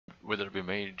will there be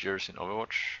majors in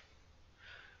Overwatch?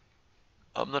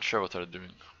 I'm not sure what they're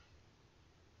doing.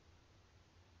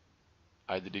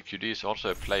 IDDQD is also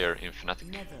a player in Fnatic.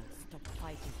 Never stop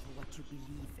fighting for what you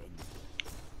believe in.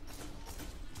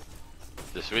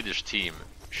 The Swedish team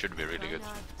should be really good.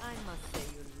 I must say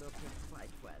you're looking quite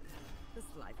well. This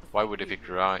life is Why would he pick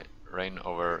Rain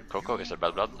over Coco? Is it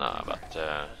bad blood? No,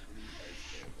 but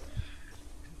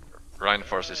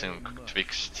Reinforce is in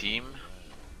Twig's team,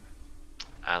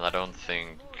 and I don't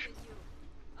think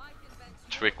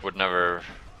Twig would never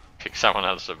pick someone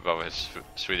else above his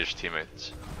Swedish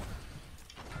teammates.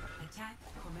 Attack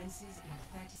commences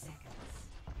in 30 seconds.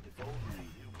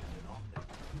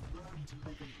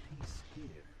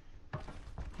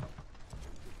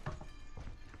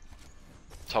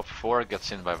 Top 4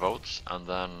 gets in by votes, and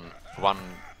then one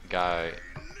guy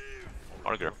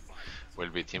or girl will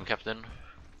be team captain,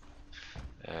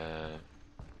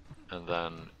 and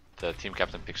then the team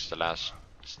captain picks the last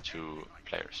 2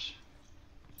 players.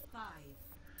 5,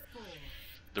 4,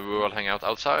 Do we all hang out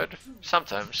outside?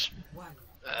 Sometimes. 1.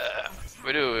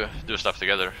 We do stuff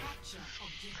together. Capture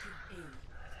objective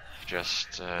A.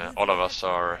 Just all of us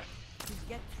are, to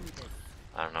get through this.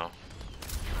 I don't know,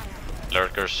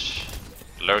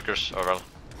 lurkers, or well,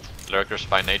 lurkers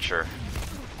by nature.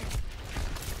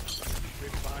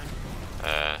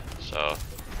 So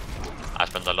I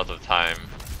spend a lot of time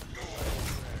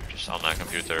just on my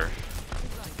computer.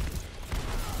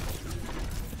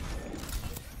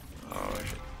 Oh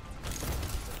shit.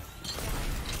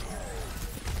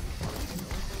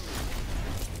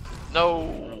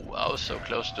 No, I was so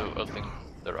close to ulting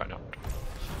the Rhino.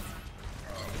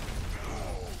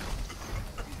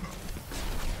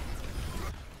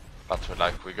 But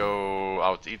like we go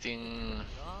out eating,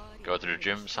 go to the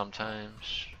gym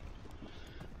sometimes,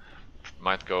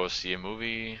 might go see a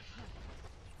movie,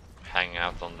 hang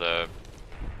out on the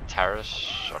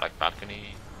terrace or like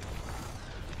balcony.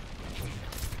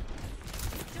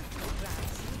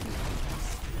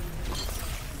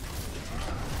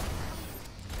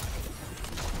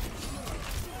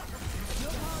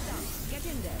 Get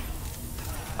in there.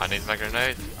 I need my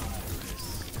grenade.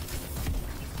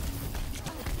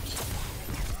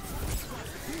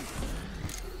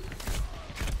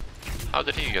 How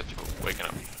did he get waken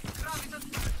up?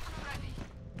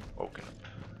 Woken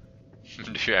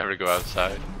up. Do you ever go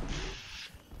outside?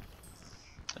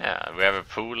 Yeah, we have a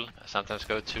pool I sometimes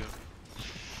go to.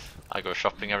 I go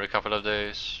shopping every couple of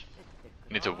days.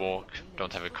 Need to walk,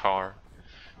 don't have a car.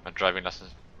 My driving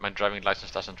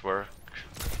license doesn't work.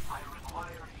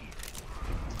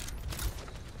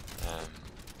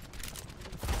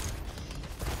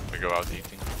 We go out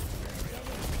eating.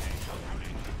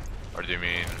 Or do you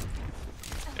mean?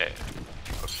 Yeah.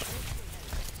 Oops.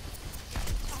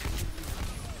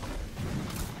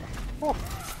 Oh.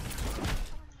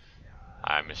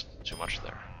 I missed too much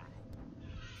there.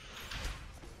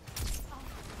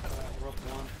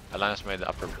 Alliance made the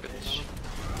upper pits.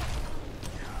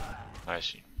 I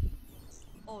see.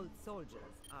 Old soldiers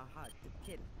are hard to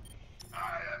kill.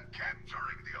 I am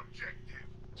capturing the objective.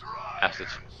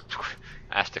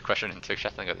 Asked the question in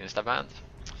Chipshajen and got insta banned.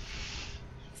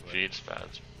 Feels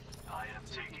bad. I am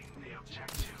taking the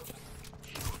objective.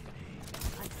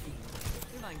 I see.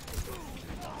 Remind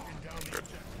Good.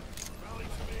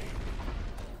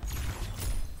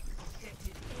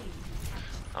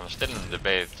 I'm still in the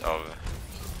debate of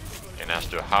as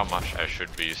to how much I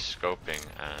should be scoping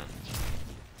and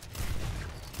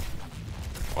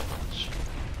whatnot.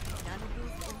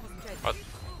 What?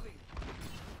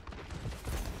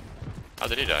 How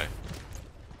did he die?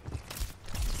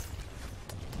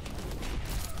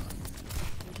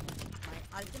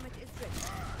 My ultimate is ready.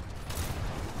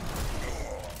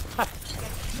 Huh.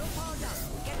 Get your power down.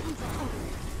 Get into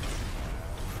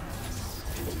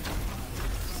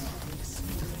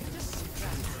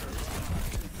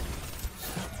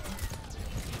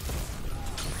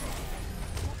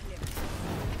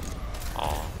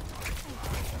Oh.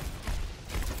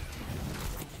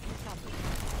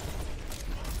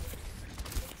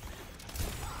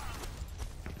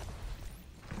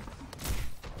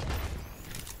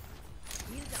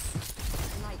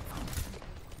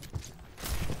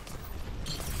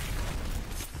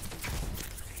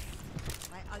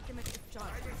 my ultimate is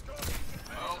charged.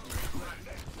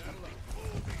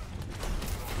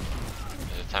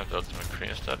 Is it time to ultimate Kree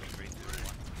instead?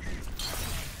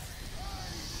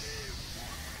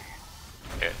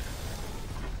 Okay.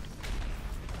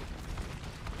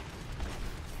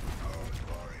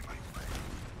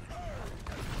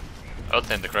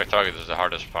 Ulting the correct target is the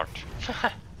hardest part.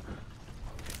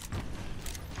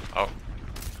 Oh.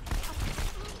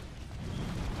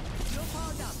 Your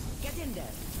power down. Get in there.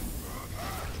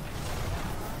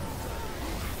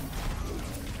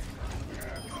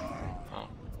 Oh.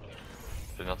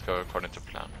 Did not go according to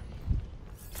plan.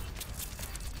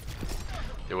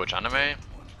 Do you watch anime?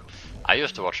 I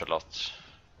used to watch a lot. This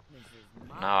is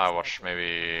my Now I watch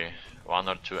maybe 1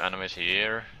 or 2 animes a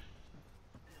year.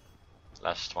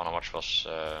 Last one I watched was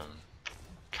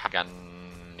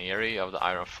Kaganeri of the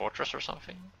Iron Fortress or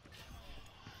something.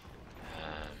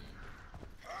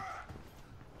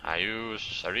 I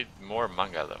read more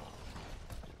manga though.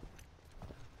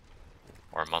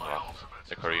 Or manhwa,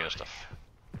 the Korean stuff.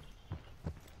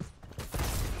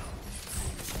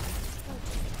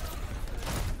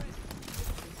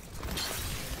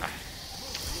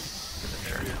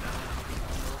 Sure.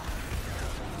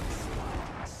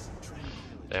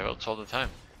 They vote all the time.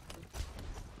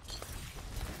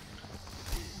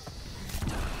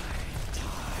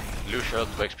 Lucian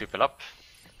wakes people up.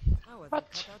 I wasn't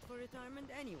What? cut out for retirement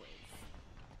anyways.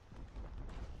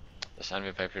 Does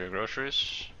EnVy pay for your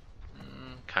groceries?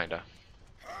 Kinda.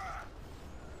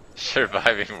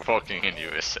 Surviving walking in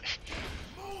USA.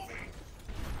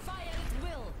 Fire at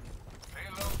will.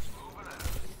 Payload's moving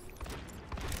out.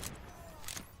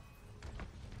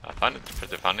 I find it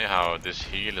pretty funny how this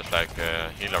heal is like a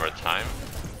heal over time.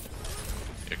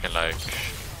 You can like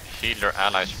heal your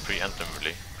allies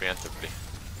preemptively.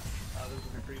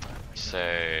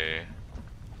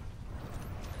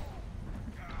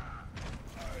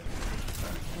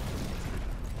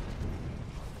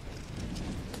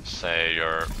 Say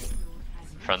your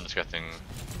friend is getting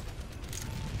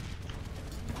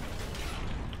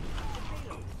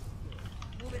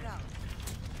Move it out.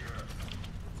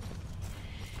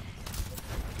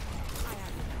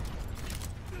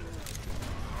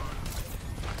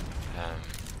 I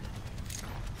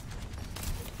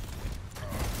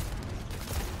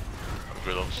have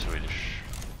good old Swedish.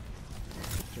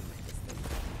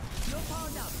 no power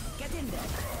down. Get in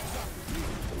there.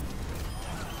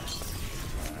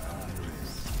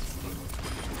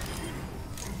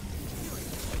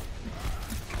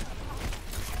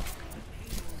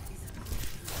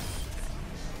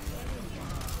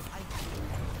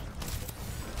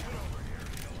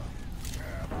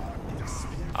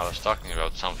 I was talking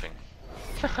about something.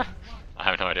 I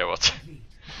have no idea what.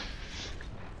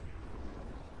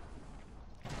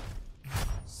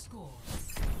 Score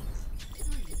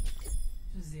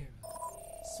 3-0.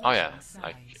 Oh yeah, Switching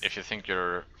like sides. if you think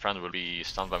your friend will be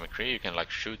stunned by McCree, you can like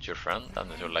shoot your friend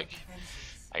and it will like,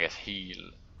 Defenses. I guess,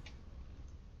 heal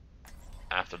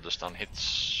after the stun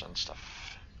hits and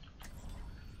stuff.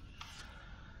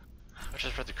 Which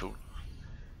is pretty cool.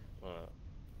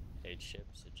 Hey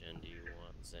Chipshajen, do you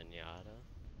want Zenyatta?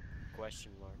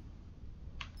 Question mark.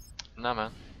 Nah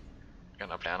man,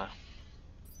 gonna play Anna.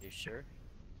 You sure?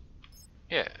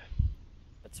 Yeah,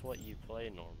 That's what you play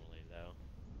normally, though.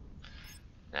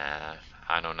 nah,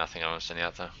 I know nothing on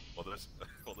Zenyatta. Well, this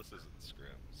isn't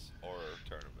scrims or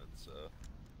tournaments, so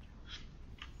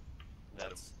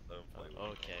That's I don't play with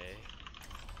okay.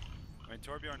 I mean,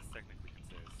 Torbjorn's technically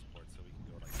considered support, so we can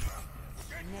go like that.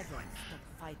 Never stop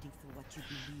fighting for what you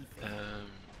believe in.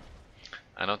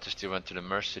 I noticed you went to the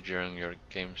Mercy during your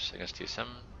games against TSM.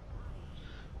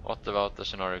 What about the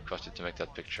scenario caused you to make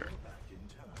that picture?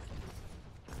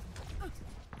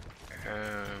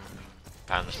 If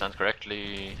I understand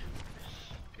correctly,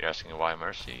 you're asking why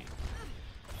Mercy.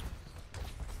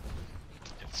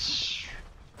 It's...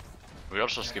 We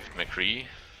also skipped McCree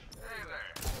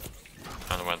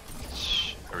and went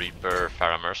Reaper,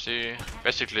 Pharah, Mercy.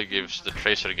 Basically gives the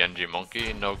Tracer, Genji,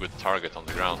 Monkey no good target on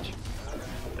the ground.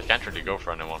 They can't really go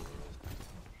for anyone.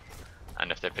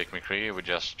 And if they pick McCree, we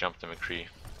just jump to McCree,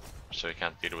 so we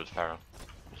can't deal with Pharah.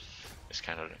 It's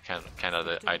kind of the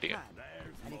To the idea. plan.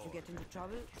 And if you get into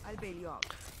trouble, I'll bail you out.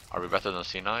 Are we better than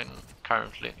C9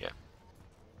 currently? Yeah.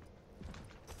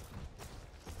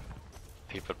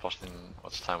 People posting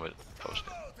what's time with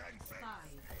posting. 5,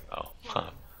 Oh, 4,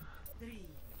 3,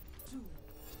 2,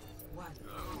 1.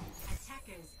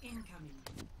 Attackers incoming.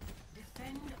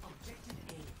 Defend objective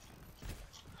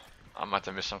A. I might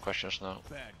have missed some questions now.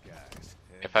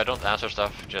 If I don't answer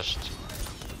stuff, just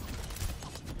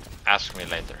ask me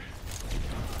later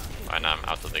when I'm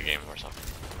out of the game or something.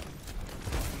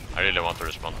 I really want to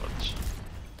respond, but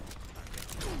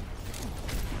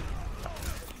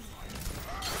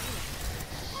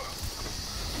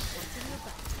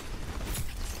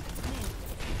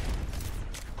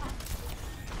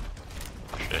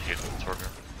I should have hit the trigger.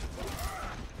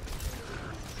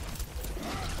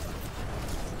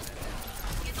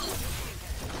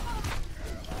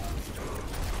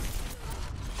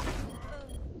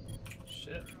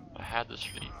 Shit. I had this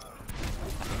fleet.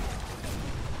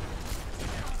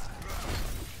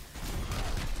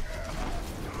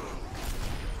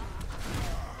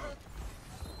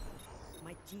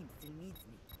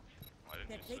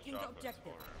 switch taking the offense objective.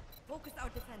 more. Focus our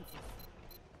defenses.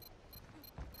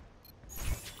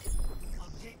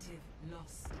 Objective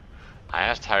lost. I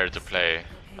asked Harry to play,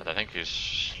 but I think he's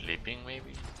sleeping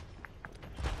maybe?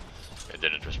 He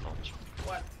didn't respond.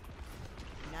 What?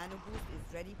 Nano boost is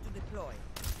ready to deploy.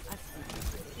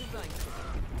 Designed.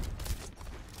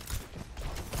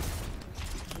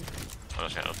 I'm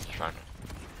just gonna try.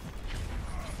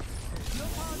 No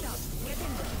power down. Get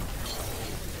in there.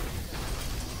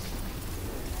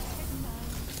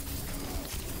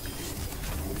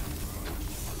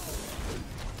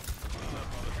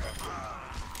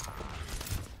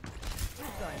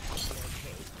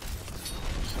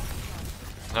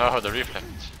 No, the reflect.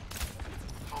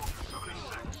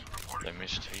 They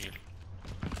missed heal.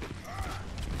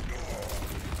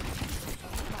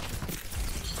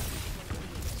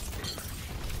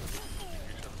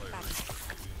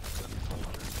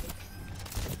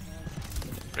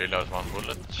 Reload one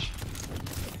bullet.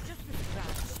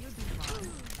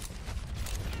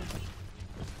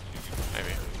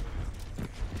 Maybe.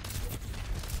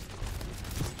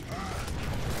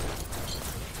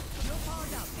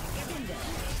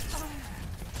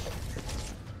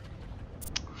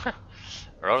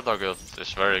 Road Dog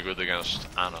is very good against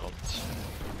Arnold.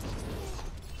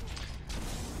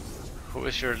 Who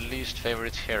is your least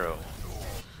favorite hero?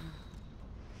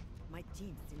 My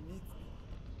team still needs me.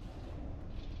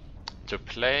 To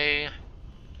play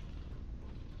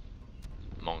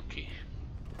Monkey.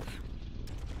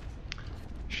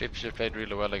 Chips, you played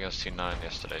really well against T9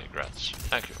 yesterday, grats.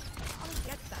 Thank you. I'll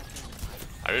get that.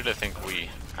 I really think we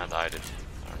and I did.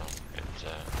 I don't know.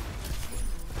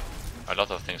 A lot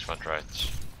of things went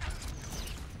right.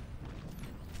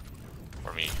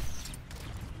 For me.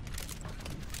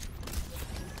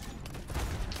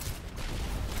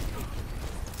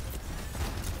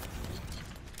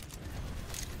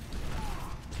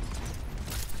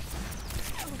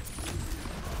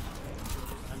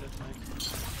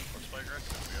 Let's play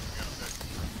aggressive. We haven't got a pick.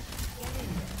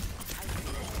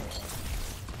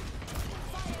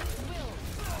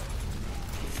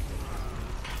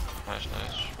 Nice,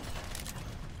 nice.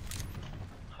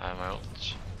 I have my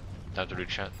ult. Time to do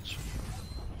chat.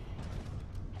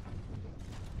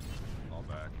 All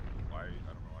back. Why? I don't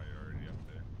know why you're already up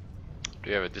there. Do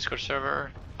you have a Discord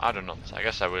server? I don't know. I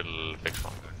guess I will fix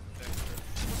one.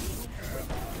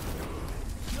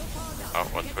 Oh,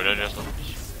 what could I just do?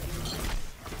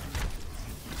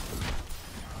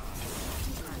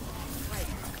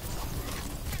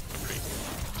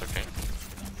 It's okay.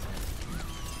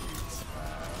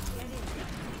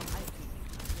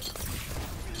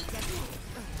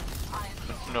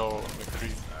 No,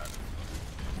 McCree.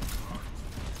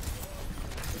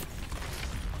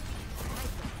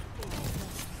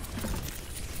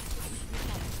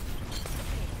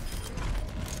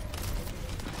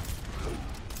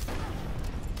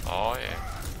 Oh yeah.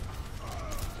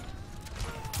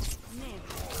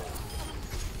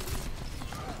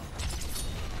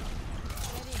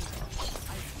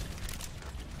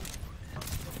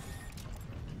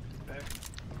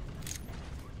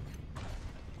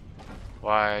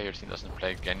 Why your team doesn't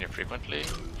play Genya frequently?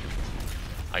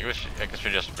 I guess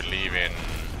we just believe in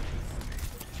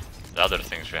the other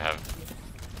things we have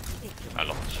a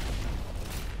lot.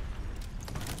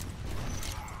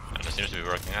 And it seems to be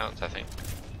working out, I think.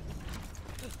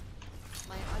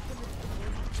 My ultimate is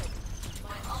almost ready.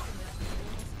 My ultimate is almost ready.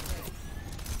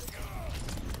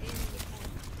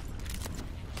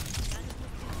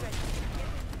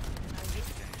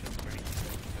 Nano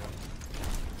boost is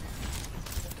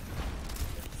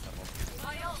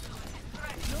ready.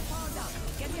 No power down.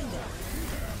 Get in there.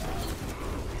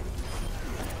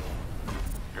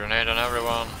 Grenade on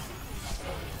everyone.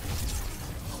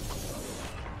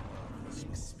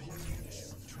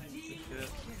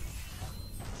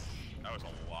 That was a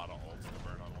lot of ults to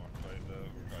burn on one play though.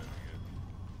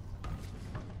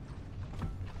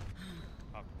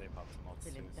 They popped some ults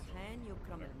في too, so الامتحان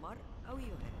يكرم المرء أو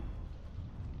يهان.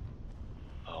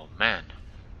 Oh man.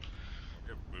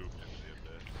 Get moved into the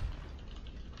abyss.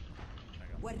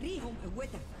 وريهم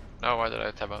قوتك. No, why did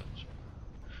I tab out?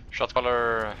 Shot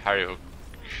caller, Harry Hook,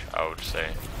 I would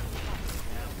say.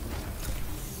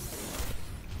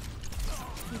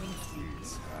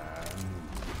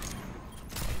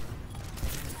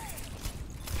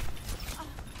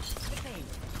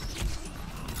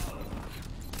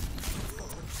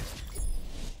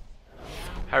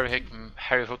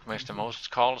 Harry Hook makes the most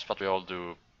calls, but we all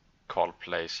do call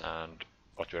plays and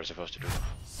what we are supposed to do.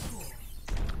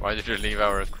 Why did you leave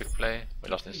our quick play? We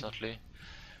lost instantly.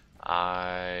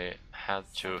 I had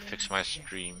to fix my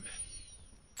stream.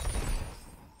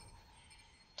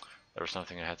 There was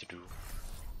something I had to do.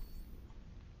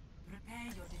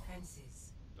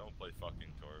 play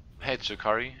fucking Torb. Hey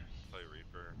Tsukari, Play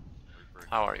Reaper. Reaper.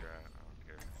 How are you? Strat, I don't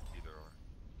care. Either or.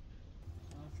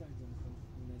 I'll try Jungle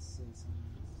unless someone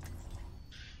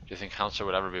do you think Hanzo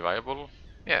would ever be viable?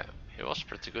 Yeah, he was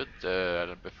pretty good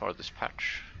before this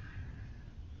patch.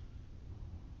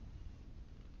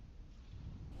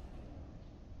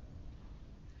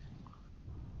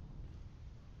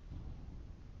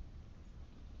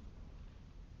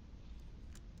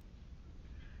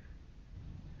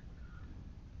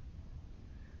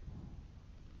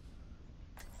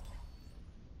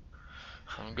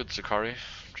 I'm good, Sakari.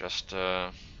 Just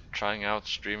trying out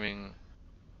streaming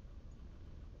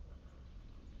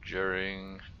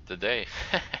during the day.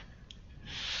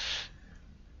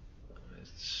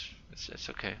 It's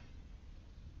okay.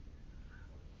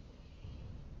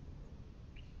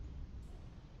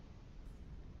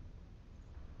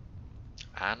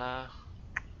 Anna,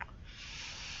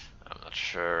 I'm not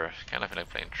sure. Kind of feel like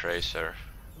playing Tracer.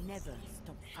 Never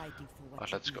stop fighting for what But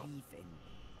you let's go. believe in.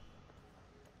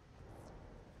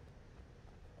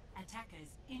 Attackers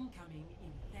incoming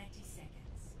in 30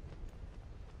 seconds.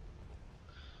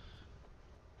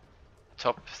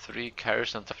 Top 3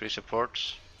 carries and top 3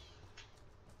 supports.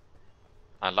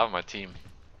 I love my team.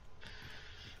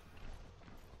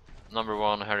 Number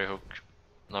 1 Harry Hook,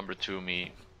 number 2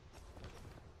 me.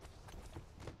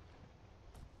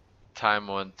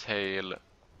 Taimo and Tail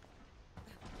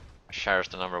shares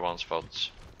the number 1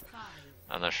 spots, 5,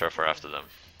 and then Surfer after them.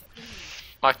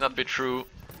 Might not be true,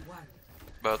 1.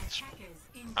 but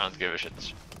Attackers I don't give a shit.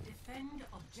 defend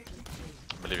objective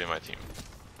 3. Believe in my team.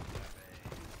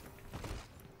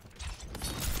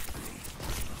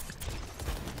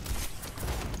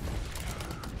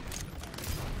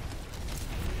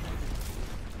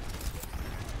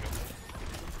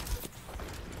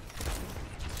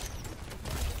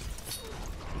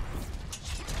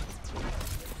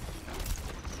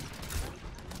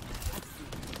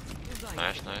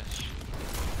 Nice, nice.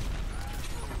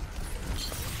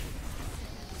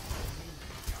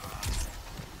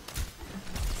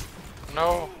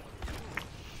 No!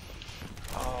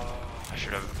 Oh, I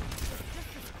should have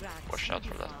watched out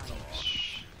for that.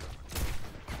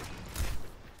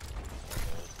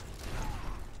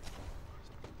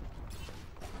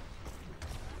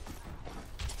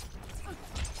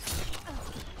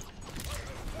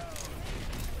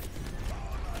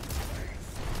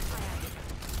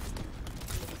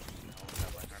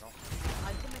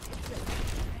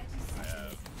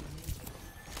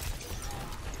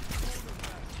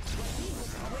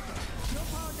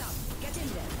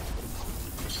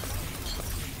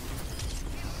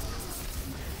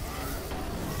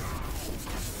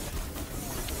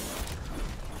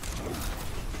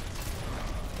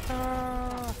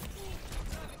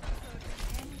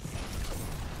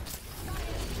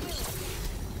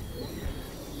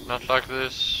 Not like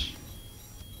this.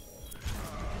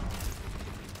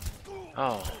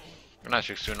 Oh, nice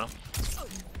Yuxuna.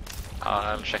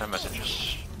 I'll check my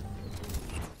messages.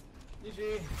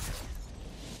 GG.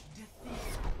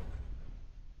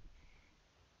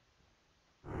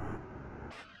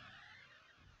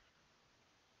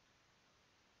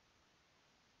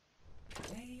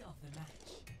 Play of the match.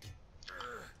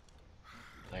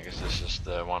 I guess this is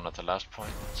the one at the last point.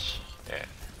 Yeah.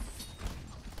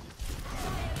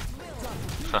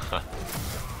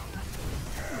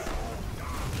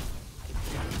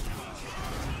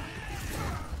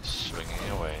 Swinging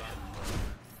away.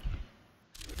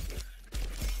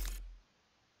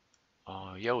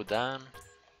 Oh, yo, Dan.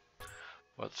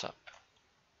 What's up?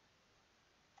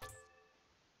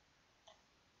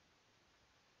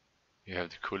 You have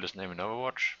the coolest name in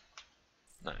Overwatch?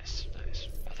 Nice, nice.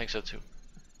 I think so too.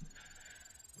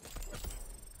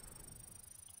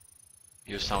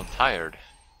 You sound tired.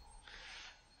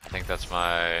 I think that's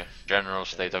my general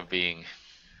state of being.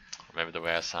 Or maybe the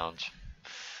way I sound.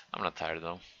 I'm not tired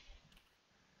though.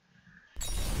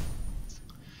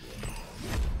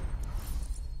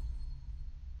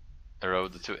 The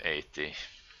road to 80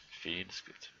 feels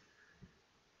good.